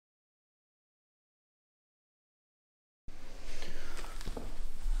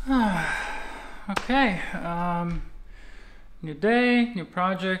Okay, new day, new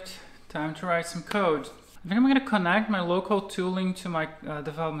project, time to write some code. I think I'm going to connect my local tooling to my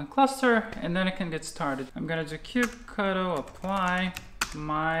development cluster, and then I can get started. I'm going to do kubectl apply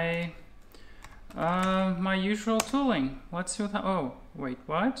my my usual tooling. Let's see what. Oh, wait,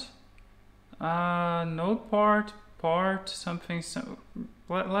 what? Node part something. So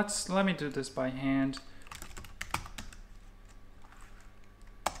let me do this by hand.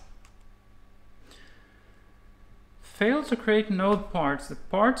 Failed to create node parts. The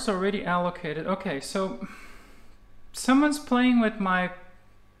parts already allocated. Okay, so someone's playing with my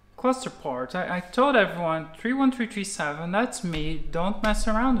cluster part. I told everyone 31337, that's me. Don't mess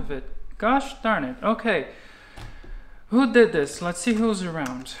around with it. Gosh darn it. Okay, who did this? Let's see who's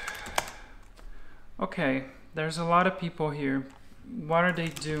around. Okay, there's a lot of people here. What are they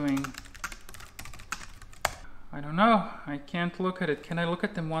doing? I don't know. I can't look at it. Can I look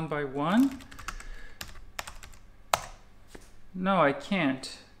at them one by one? No, I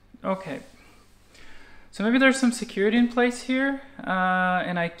can't. Okay. So maybe there's some security in place here,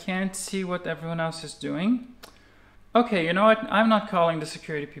 and I can't see what everyone else is doing. Okay, you know what? I'm not calling the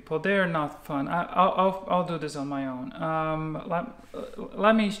security people. They are not fun. I'll do this on my own.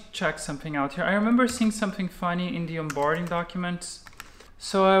 Let me check something out here. I remember seeing something funny in the onboarding documents.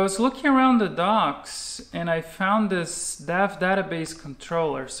 So I was looking around the docs and I found this dev database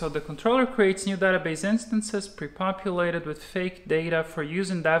controller. So the controller creates new database instances pre-populated with fake data for use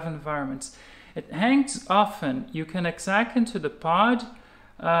in dev environments. It hangs often. You can exec into the pod,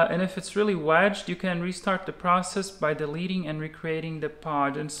 and if it's really wedged, you can restart the process by deleting and recreating the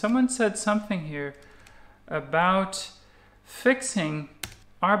pod. And someone said something here about fixing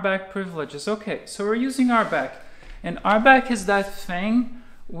RBAC privileges. Okay, so we're using RBAC. And RBAC is that thing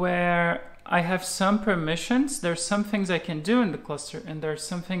where I have some permissions. There's some things I can do in the cluster, and there's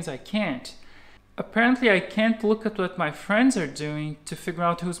some things I can't. Apparently, I can't look at what my friends are doing to figure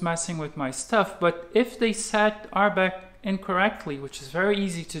out who's messing with my stuff. But if they set RBAC incorrectly, which is very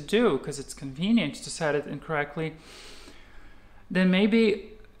easy to do because it's convenient to set it incorrectly, then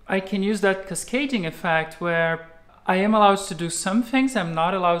maybe I can use that cascading effect where I am allowed to do some things, I'm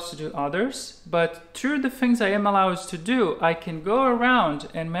not allowed to do others, but through the things I am allowed to do, I can go around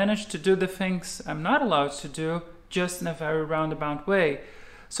and manage to do the things I'm not allowed to do just in a very roundabout way.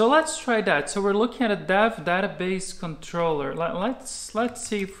 So let's try that. So we're looking at a dev database controller. Let's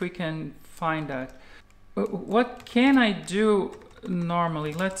see if we can find that. What can I do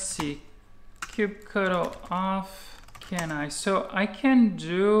normally? Let's see. Kubectl off. Can I? So I can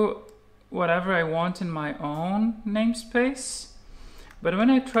do whatever I want in my own namespace, but when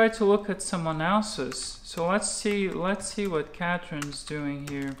I try to look at someone else's, so let's see what Catherine's doing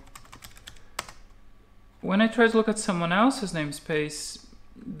here. When I try to look at someone else's namespace,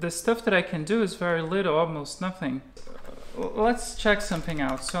 the stuff that I can do is very little, almost nothing. Let's check something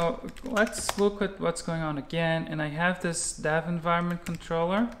out. So let's look at what's going on again, and I have this dev environment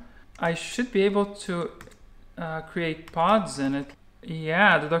controller. I should be able to create pods in it.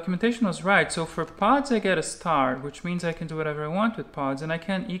 Yeah, the documentation was right. So for pods, I get a star, which means I can do whatever I want with pods, and I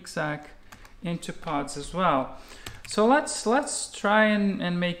can exec into pods as well. So let's try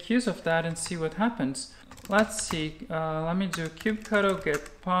and make use of that and see what happens. Let's see. Let me do kubectl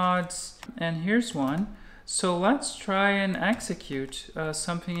get pods, and here's one. So let's try and execute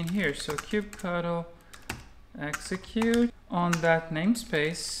something in here. So kubectl execute on that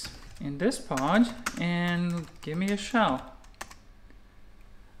namespace in this pod, and give me a shell.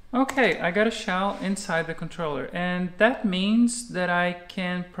 Okay, I got a shell inside the controller, and that means that I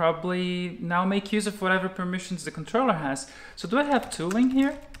can probably now make use of whatever permissions the controller has. So do I have tooling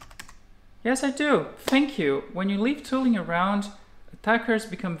here? Yes, I do. Thank you. When you leave tooling around, attackers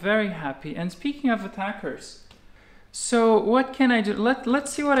become very happy. And speaking of attackers, so what can I do?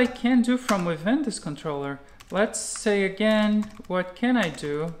 Let's see what I can do from within this controller. Let's say again, what can I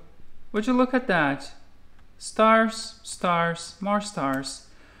do? Would you look at that? Stars, stars, more stars.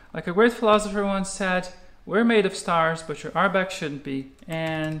 Like a great philosopher once said, we're made of stars, but your RBAC shouldn't be.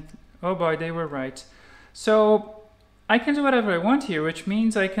 And oh boy, they were right. So I can do whatever I want here, which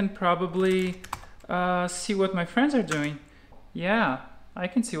means I can probably see what my friends are doing. Yeah, I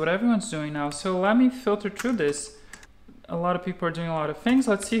can see what everyone's doing now. So let me filter through this. A lot of people are doing a lot of things.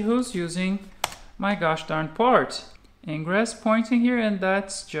 Let's see who's using my gosh darn port. Ingress pointing here, and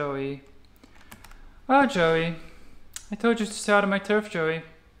that's Joey. Oh, Joey. I told you to stay out of my turf, Joey.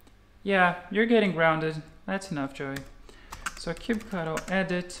 Yeah, you're getting grounded. That's enough, Joey. So kubectl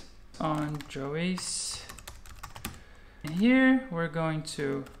edit on Joey's. And here we're going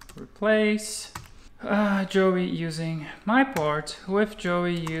to replace Joey using my port with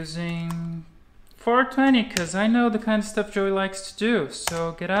Joey using 420 because I know the kind of stuff Joey likes to do.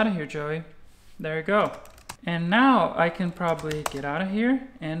 So get out of here, Joey. There you go. And now I can probably get out of here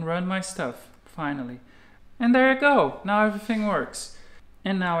and run my stuff, finally. And there you go. Now everything works.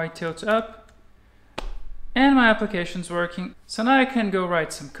 And now I tilt up and my application's working. So now I can go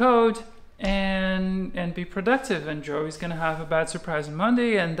write some code and be productive. And Joey's gonna have a bad surprise on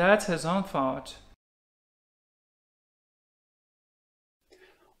Monday, and that's his own fault.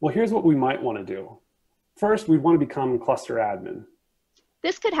 Well, here's what we might want to do. First, we'd want to become cluster admin.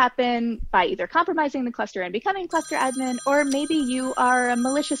 This could happen by either compromising the cluster and becoming cluster admin, or maybe you are a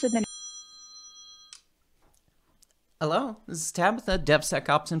malicious administrator. Hello, this is Tabitha,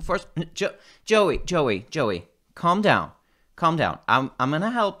 DevSecOps Enforcement. Joey, calm down. Calm down. I'm going to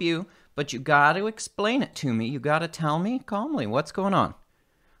help you, but you got to explain it to me. You got to tell me calmly what's going on.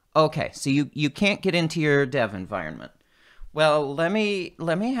 Okay, so you can't get into your dev environment. Well, let me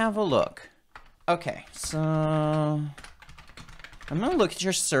have a look. Okay, so I'm going to look at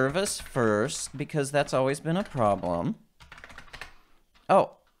your service first because that's always been a problem.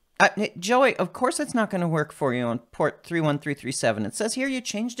 Oh, Joey, of course it's not going to work for you on port 31337. It says here you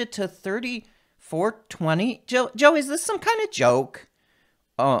changed it to 3420. Joey, is this some kind of joke?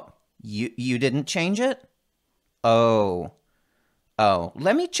 Oh, you didn't change it? Oh,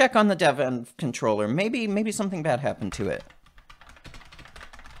 let me check on the dev controller. Maybe something bad happened to it.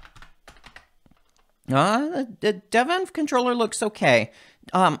 The dev controller looks okay.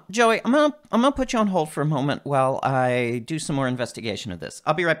 Joey, I'm gonna put you on hold for a moment while I do some more investigation of this.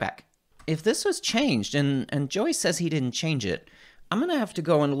 I'll be right back. If this was changed and Joey says he didn't change it, I'm gonna have to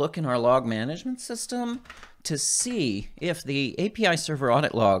go and look in our log management system to see if the API server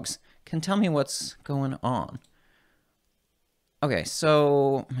audit logs can tell me what's going on. Okay,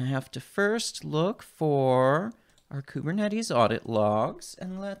 so I have to first look for our Kubernetes audit logs,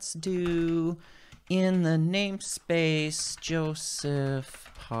 and let's do in the namespace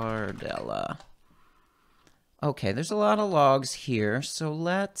Joseph Pardella. Okay, there's a lot of logs here, so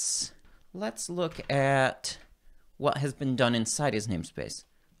let's look at what has been done inside his namespace.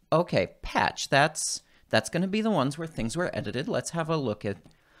 Okay, patch. That's going to be the ones where things were edited. Let's have a look at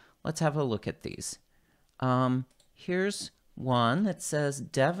these. Here's one that says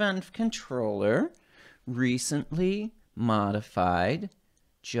dev controller recently modified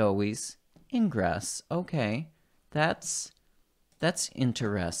Joey's ingress. Okay, that's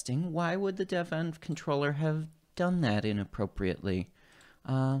interesting. Why would the dev controller have done that inappropriately?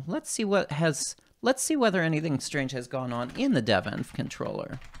 Let's see whether anything strange has gone on in the dev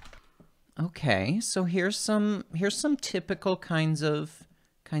controller. Okay, so here's some typical kinds of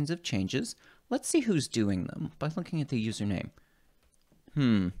changes. Let's see who's doing them by looking at the username.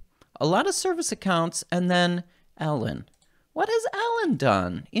 A lot of service accounts, and then Ellen. What has Ellen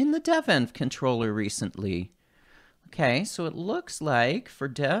done in the dev controller recently? Okay, so it looks like for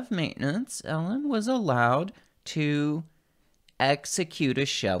dev maintenance, Ellen was allowed to execute a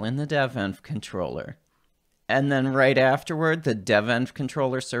shell in the dev controller. And then right afterward, the dev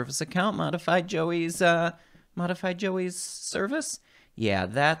controller service account modified Joey's service. Yeah,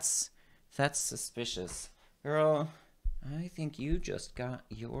 that's suspicious. Girl, I think you just got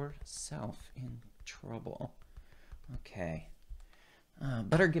yourself in trouble. Okay.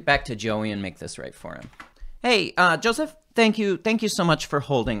 Better get back to Joey and make this right for him. Hey, Joseph, thank you so much for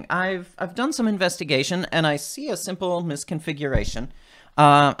holding. I've done some investigation and I see a simple misconfiguration.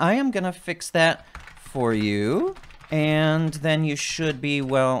 I am gonna fix that for you, and then you should be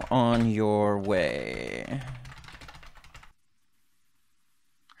well on your way.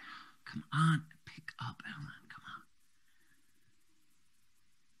 Come on, pick up, Ellen. Come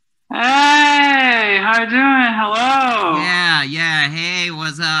on. Hey, how you doing? Hello. Yeah. Hey,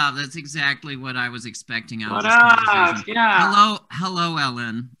 what's up? That's exactly what I was expecting out of this conversation. Yeah. Hello,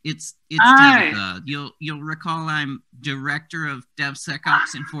 Ellen. It's Hi. Tabitha. You'll recall I'm director of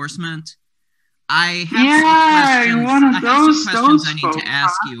DevSecOps Enforcement. I have some questions I need to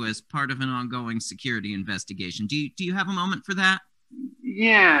ask you as part of an ongoing security investigation. Do you have a moment for that?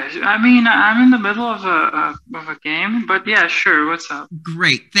 Yeah, I mean, I'm in the middle of a game, but yeah, sure. What's up?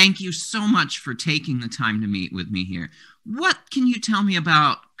 Great. Thank you so much for taking the time to meet with me here. What can you tell me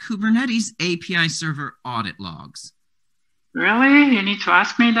about Kubernetes API server audit logs? Really? You need to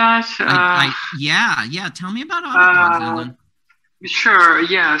ask me that? Yeah. Tell me about audit logs, Ellen. Sure,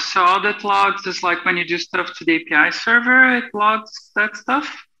 yeah. So audit logs is like when you do stuff to the API server, it logs that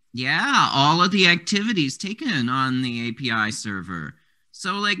stuff. Yeah, all of the activities taken on the API server.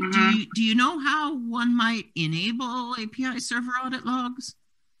 So, like, do you know how one might enable API server audit logs?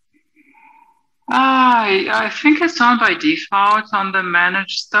 I think it's on by default on the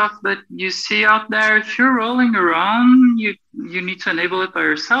managed stuff that you see out there. If you're rolling around, you need to enable it by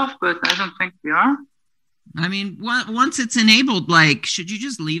yourself, but I don't think we are. I mean, once it's enabled, like, should you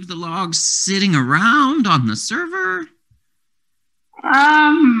just leave the logs sitting around on the server?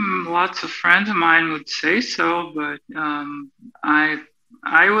 Lots of friends of mine would say so, but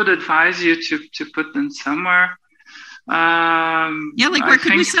I would advise you to put them somewhere. Yeah, like where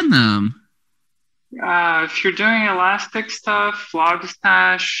could we send them? If you're doing Elastic stuff,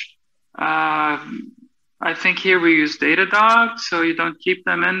 Logstash, I think here we use Datadog, so you don't keep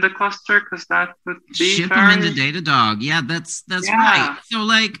them in the cluster because that would be ship them into Datadog. Yeah, that's right. So,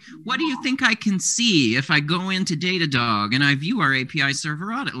 like, what do you think I can see if I go into Datadog and I view our API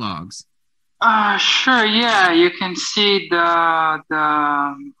server audit logs? Sure. Yeah, you can see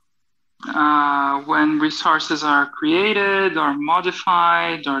when resources are created or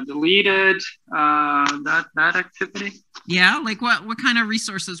modified or deleted, that activity. Yeah, like what kind of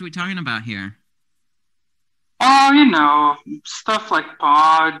resources are we talking about here? Oh, stuff like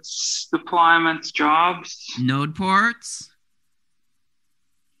pods, deployments, jobs. Node ports?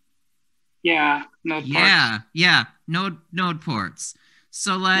 Yeah, node ports. Yeah, node ports.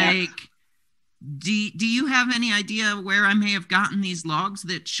 So, like, do you have any idea where I may have gotten these logs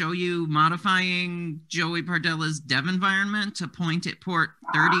that show you modifying Joey Pardella's dev environment to point at port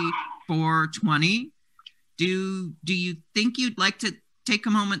 3420? Do you think you'd like to take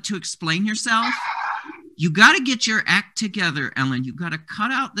a moment to explain yourself? You got to get your act together, Ellen. You got to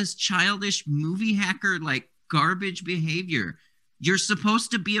cut out this childish movie hacker like garbage behavior. You're supposed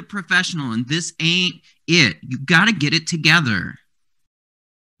to be a professional, and this ain't it. You got to get it together.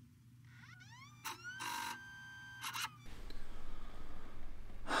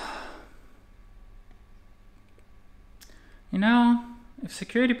 If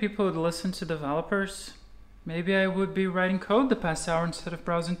security people would listen to developers, maybe I would be writing code the past hour instead of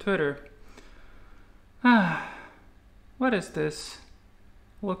browsing Twitter. What is this?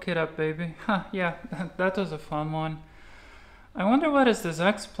 Look it up, baby. Yeah, that was a fun one. I wonder what is this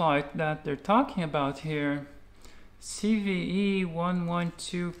exploit that they're talking about here. CVE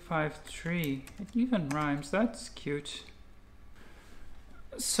 11253. It even rhymes. That's cute.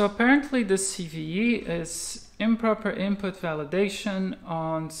 So apparently this CVE is improper input validation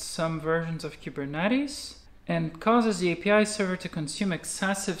on some versions of Kubernetes and causes the API server to consume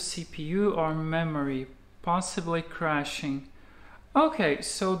excessive CPU or memory, possibly crashing. Okay,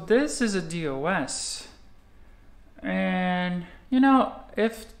 so this is a DOS. And,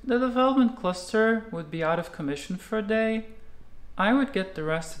 if the development cluster would be out of commission for a day, I would get the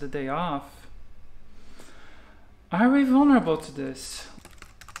rest of the day off. Are we vulnerable to this?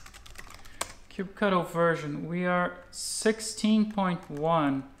 kubectl version, we are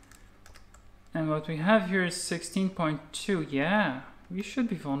 16.1. And what we have here is 16.2. Yeah, we should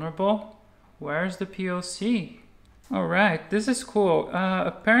be vulnerable. Where's the POC? All right, this is cool.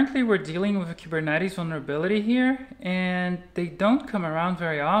 Apparently we're dealing with a Kubernetes vulnerability here, and they don't come around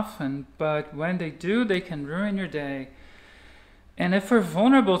very often, but when they do, they can ruin your day. And if we're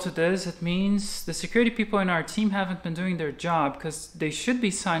vulnerable to this, it means the security people in our team haven't been doing their job, because they should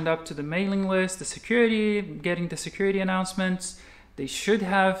be signed up to the mailing list, the security, getting the security announcements. They should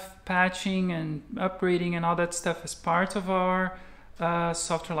have patching and upgrading and all that stuff as part of our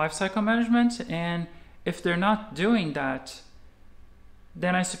software lifecycle management. And if they're not doing that,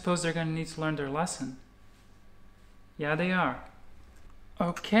 then I suppose they're going to need to learn their lesson. Yeah, they are.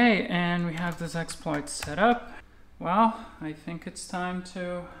 Okay, and we have this exploit set up. Well, I think it's time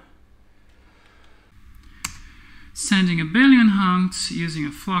to... Sending a billion hunks using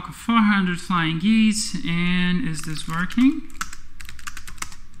a flock of 400 flying geese. And is this working?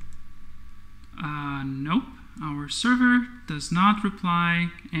 Nope. Our server does not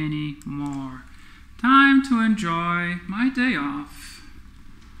reply anymore. Time to enjoy my day off.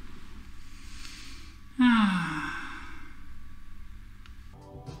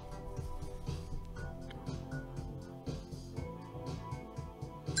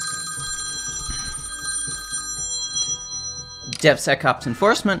 DevSecOps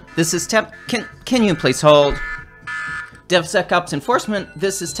enforcement. This is Can you please hold? DevSecOps enforcement.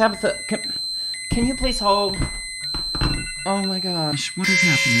 This is Tabitha. Can you please hold? Oh my gosh, what is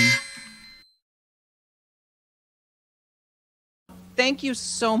happening? Thank you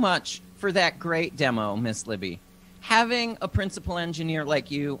so much for that great demo, Miss Libby. Having a principal engineer like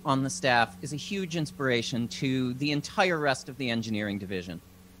you on the staff is a huge inspiration to the entire rest of the engineering division.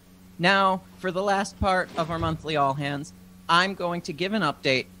 Now, for the last part of our monthly all hands, I'm going to give an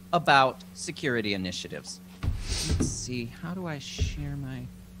update about security initiatives. Let's see, how do I share my...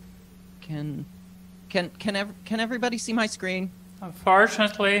 Can everybody see my screen?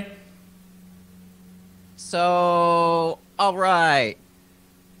 Unfortunately. So, all right.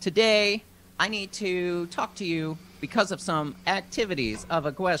 Today, I need to talk to you because of some activities of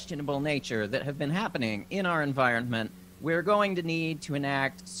a questionable nature that have been happening in our environment. We're going to need to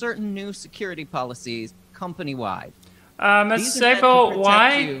enact certain new security policies company-wide. Ms. Sable,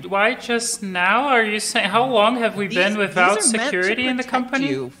 why just now? Are you saying, how long have we been without security in the company?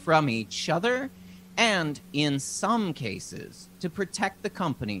 You from each other, and in some cases, to protect the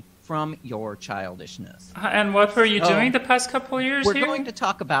company from your childishness. And what were you doing the past couple of years We're here? going to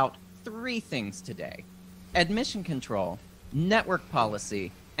talk about 3 things today: admission control, network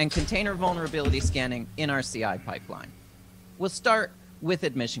policy, and container vulnerability scanning in our CI pipeline. We'll start with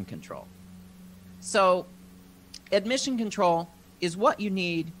admission control. So, admission control is what you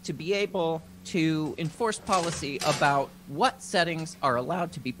need to be able to enforce policy about what settings are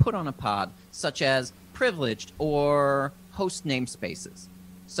allowed to be put on a pod, such as privileged or host namespaces.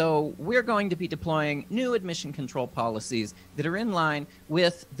 So we're going to be deploying new admission control policies that are in line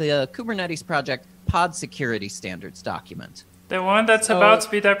with the Kubernetes project pod security standards document. The one that's about to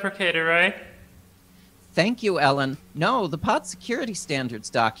be deprecated, right? Thank you, Ellen. No, the pod security standards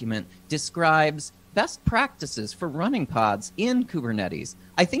document describes best practices for running pods in Kubernetes.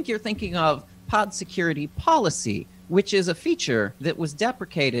 I think you're thinking of pod security policy, which is a feature that was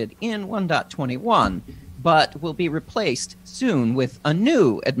deprecated in 1.21, but will be replaced soon with a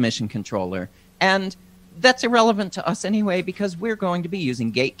new admission controller. And that's irrelevant to us anyway, because we're going to be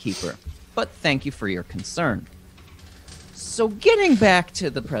using Gatekeeper. But thank you for your concern. So getting back to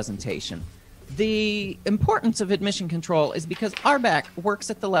the presentation, the importance of admission control is because RBAC works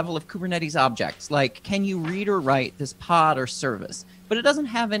at the level of Kubernetes objects, like can you read or write this pod or service, but it doesn't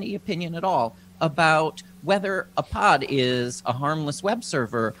have any opinion at all about whether a pod is a harmless web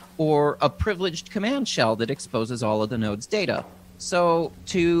server or a privileged command shell that exposes all of the node's data. So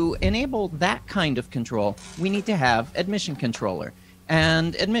to enable that kind of control, we need to have admission controller.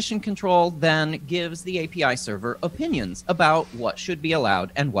 And admission control then gives the API server opinions about what should be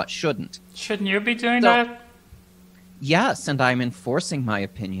allowed and what shouldn't. Shouldn't you be doing that? Yes, and I'm enforcing my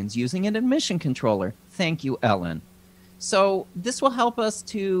opinions using an admission controller. Thank you, Ellen. So this will help us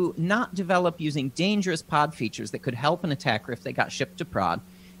to not develop using dangerous pod features that could help an attacker if they got shipped to prod,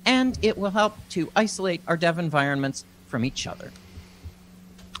 and it will help to isolate our dev environments from each other.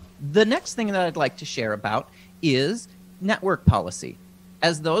 The next thing that I'd like to share about is network policy.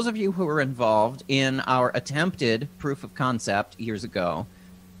 As those of you who were involved in our attempted proof of concept years ago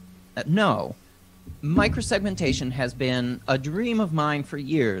know, microsegmentation has been a dream of mine for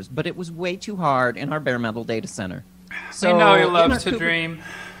years, but it was way too hard in our bare metal data center. So, we know you love to dream.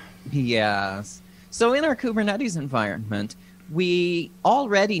 Yes. So in our Kubernetes environment, we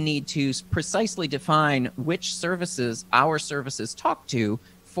already need to precisely define which services our services talk to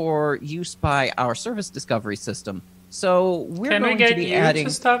for use by our service discovery system. So we're going to be adding... Can we get you to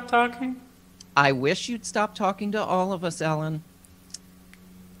stop talking? I wish you'd stop talking to all of us, Ellen.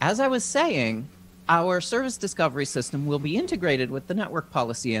 As I was saying, our service discovery system will be integrated with the network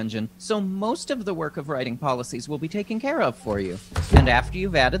policy engine, so most of the work of writing policies will be taken care of for you. And after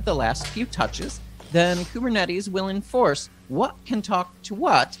you've added the last few touches, then Kubernetes will enforce what can talk to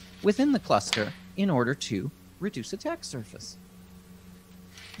what within the cluster in order to reduce attack surface.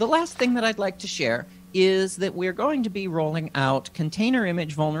 The last thing that I'd like to share is that we're going to be rolling out container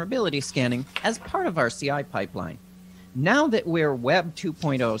image vulnerability scanning as part of our CI pipeline. Now that we're Web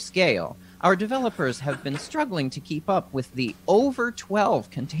 2.0 scale, our developers have been struggling to keep up with the over 12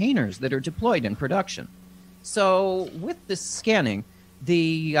 containers that are deployed in production. So with this scanning,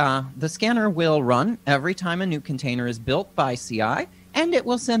 the scanner will run every time a new container is built by CI, and it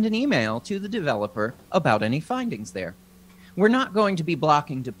will send an email to the developer about any findings there. We're not going to be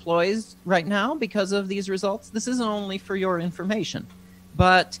blocking deploys right now because of these results. This is only for your information.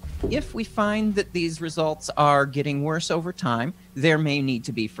 But if we find that these results are getting worse over time, there may need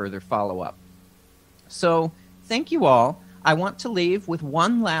to be further follow-up. So thank you all. I want to leave with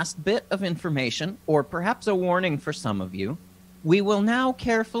one last bit of information, or perhaps a warning for some of you. We will now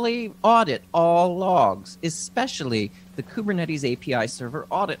carefully audit all logs, especially the Kubernetes API server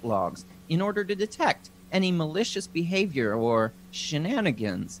audit logs, in order to detect any malicious behavior or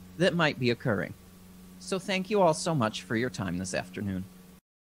shenanigans that might be occurring. So thank you all so much for your time this afternoon.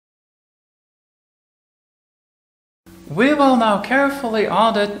 We will now carefully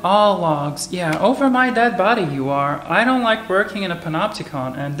audit all logs. Yeah, over my dead body you are. I don't like working in a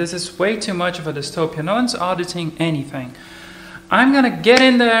panopticon, and this is way too much of a dystopia. No one's auditing anything. I'm gonna get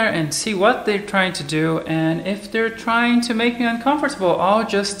in there and see what they're trying to do, and if they're trying to make me uncomfortable, I'll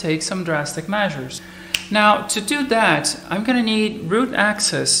just take some drastic measures. Now, to do that, I'm gonna need root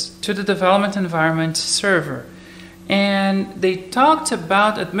access to the development environment server. And they talked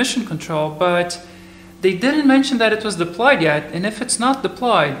about admission control, but they didn't mention that it was deployed yet, and if it's not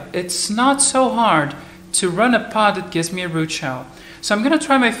deployed, it's not so hard to run a pod that gives me a root shell. So I'm gonna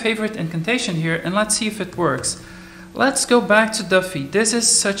try my favorite incantation here, and let's see if it works. Let's go back to Duffy. This is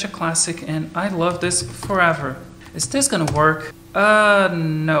such a classic, and I love this forever. Is this gonna work?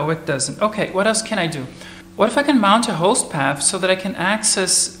 No, it doesn't. Okay, what else can I do? What if I can mount a host path so that I can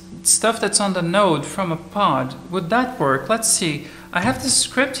access stuff that's on the node from a pod? Would that work? Let's see. I have this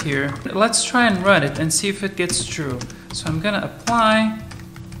script here. Let's try and run it and see if it gets true. So I'm gonna apply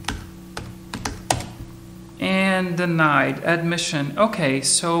and denied admission. Okay,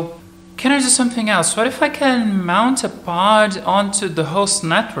 so can I do something else? What if I can mount a pod onto the host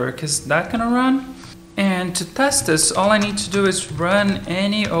network? Is that gonna run? And to test this, all I need to do is run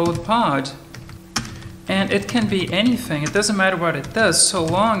any old pod. And it can be anything. It doesn't matter what it does, so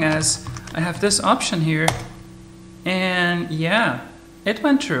long as I have this option here. And yeah, it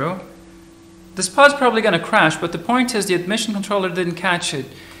went through. This pod's probably gonna crash, but the point is the admission controller didn't catch it.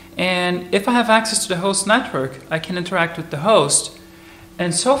 And if I have access to the host network, I can interact with the host.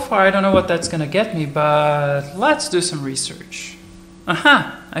 And so far, I don't know what that's gonna get me, but let's do some research.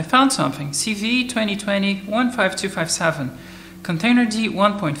 Aha, I found something. CV 2020-15257, Containerd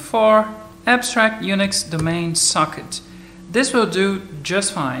 1.4, Abstract Unix Domain Socket. This will do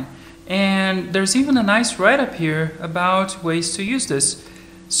just fine. And there's even a nice write-up here about ways to use this.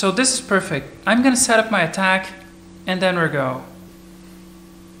 So this is perfect. I'm gonna set up my attack, and then we'll go.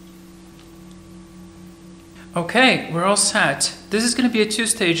 Okay, we're all set. This is going to be a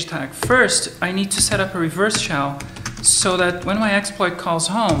two-stage attack. First, I need to set up a reverse shell so that when my exploit calls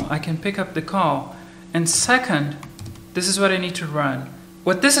home, I can pick up the call. And second, this is what I need to run.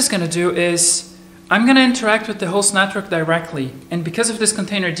 What this is going to do is, I'm going to interact with the host network directly. And because of this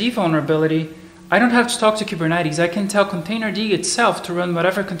Containerd vulnerability, I don't have to talk to Kubernetes. I can tell Containerd itself to run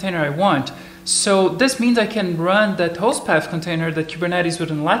whatever container I want. So this means I can run that host path container that Kubernetes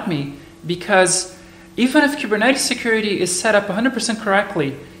wouldn't let me, because even if Kubernetes security is set up 100%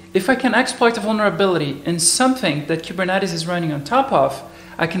 correctly, if I can exploit a vulnerability in something that Kubernetes is running on top of,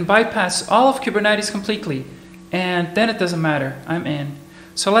 I can bypass all of Kubernetes completely, and then it doesn't matter. I'm in.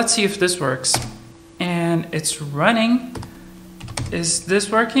 So let's see if this works. And it's running. Is this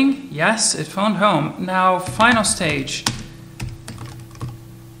working? Yes, it phoned home. Now, final stage.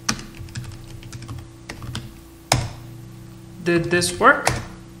 Did this work?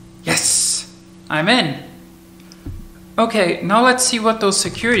 Yes! I'm in. Okay, now let's see what those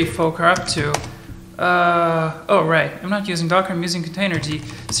security folk are up to. Oh right, I'm not using Docker, I'm using Containerd,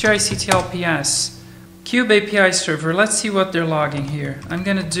 CRI/CTL PS, Kube API server. Let's see what they're logging here. I'm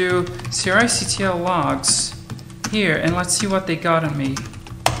gonna do CRI/CTL logs here, and let's see what they got on me.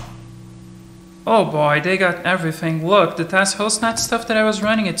 Oh boy, they got everything. Look, the task hostnet stuff that I was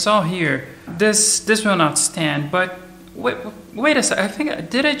running, it's all here. This will not stand, but wait a sec, I think,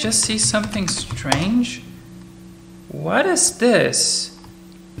 did I just see something strange? What is this?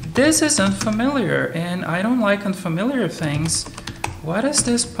 This is unfamiliar, and I don't like unfamiliar things. What is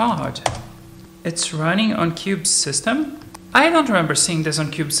this pod? It's running on Kube's system? I don't remember seeing this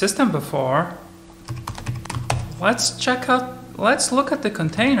on Kube's system before. Let's look at the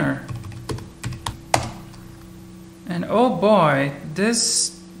container. And oh boy,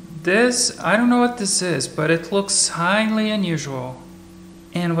 this, I don't know what this is, but it looks highly unusual.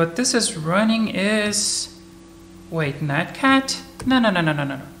 And what this is running is, wait, Netcat? No.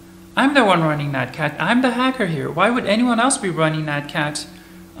 I'm the one running Netcat. I'm the hacker here. Why would anyone else be running Netcat?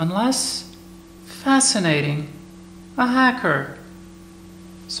 Unless, fascinating, a hacker.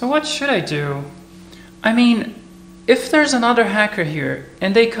 So what should I do? I mean, if there's another hacker here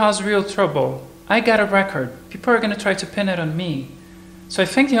and they cause real trouble, I got a record. People are going to try to pin it on me. So I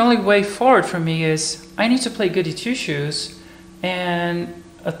think the only way forward for me is I need to play goody two-shoes and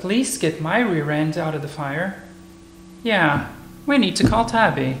at least get my rear end out of the fire. Yeah, we need to call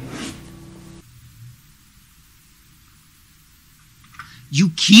Tabby.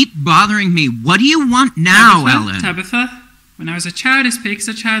 You keep bothering me. What do you want now, Ellen? Tabitha, when I was a child, I spake as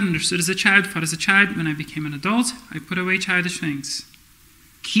a child, understood as a child, thought as a child. When I became an adult, I put away childish things.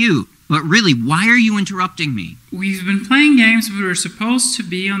 Cute, but really, why are you interrupting me? We've been playing games, but we're supposed to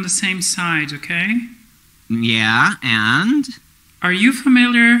be on the same side, okay? Yeah, and? Are you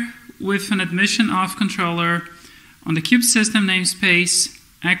familiar with an admission off controller on the Kube system namespace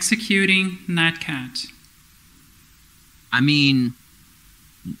executing netcat? I mean,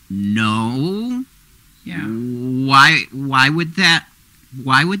 no. Yeah. Why would that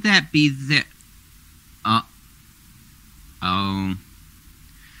be the... Oh.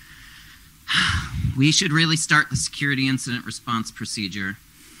 We should really start the security incident response procedure.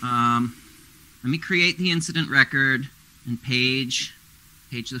 Let me create the incident record and page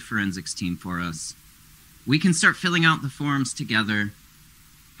the forensics team for us. We can start filling out the forms together.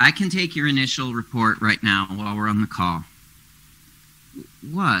 I can take your initial report right now while we're on the call.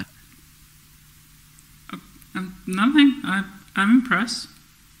 What? Nothing. I'm impressed.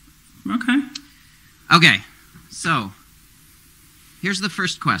 Okay. Okay, so here's the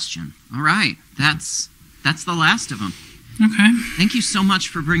first question. All right, that's the last of them. Okay. Thank you so much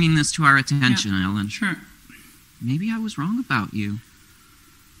for bringing this to our attention, Ellen. Sure. Maybe I was wrong about you.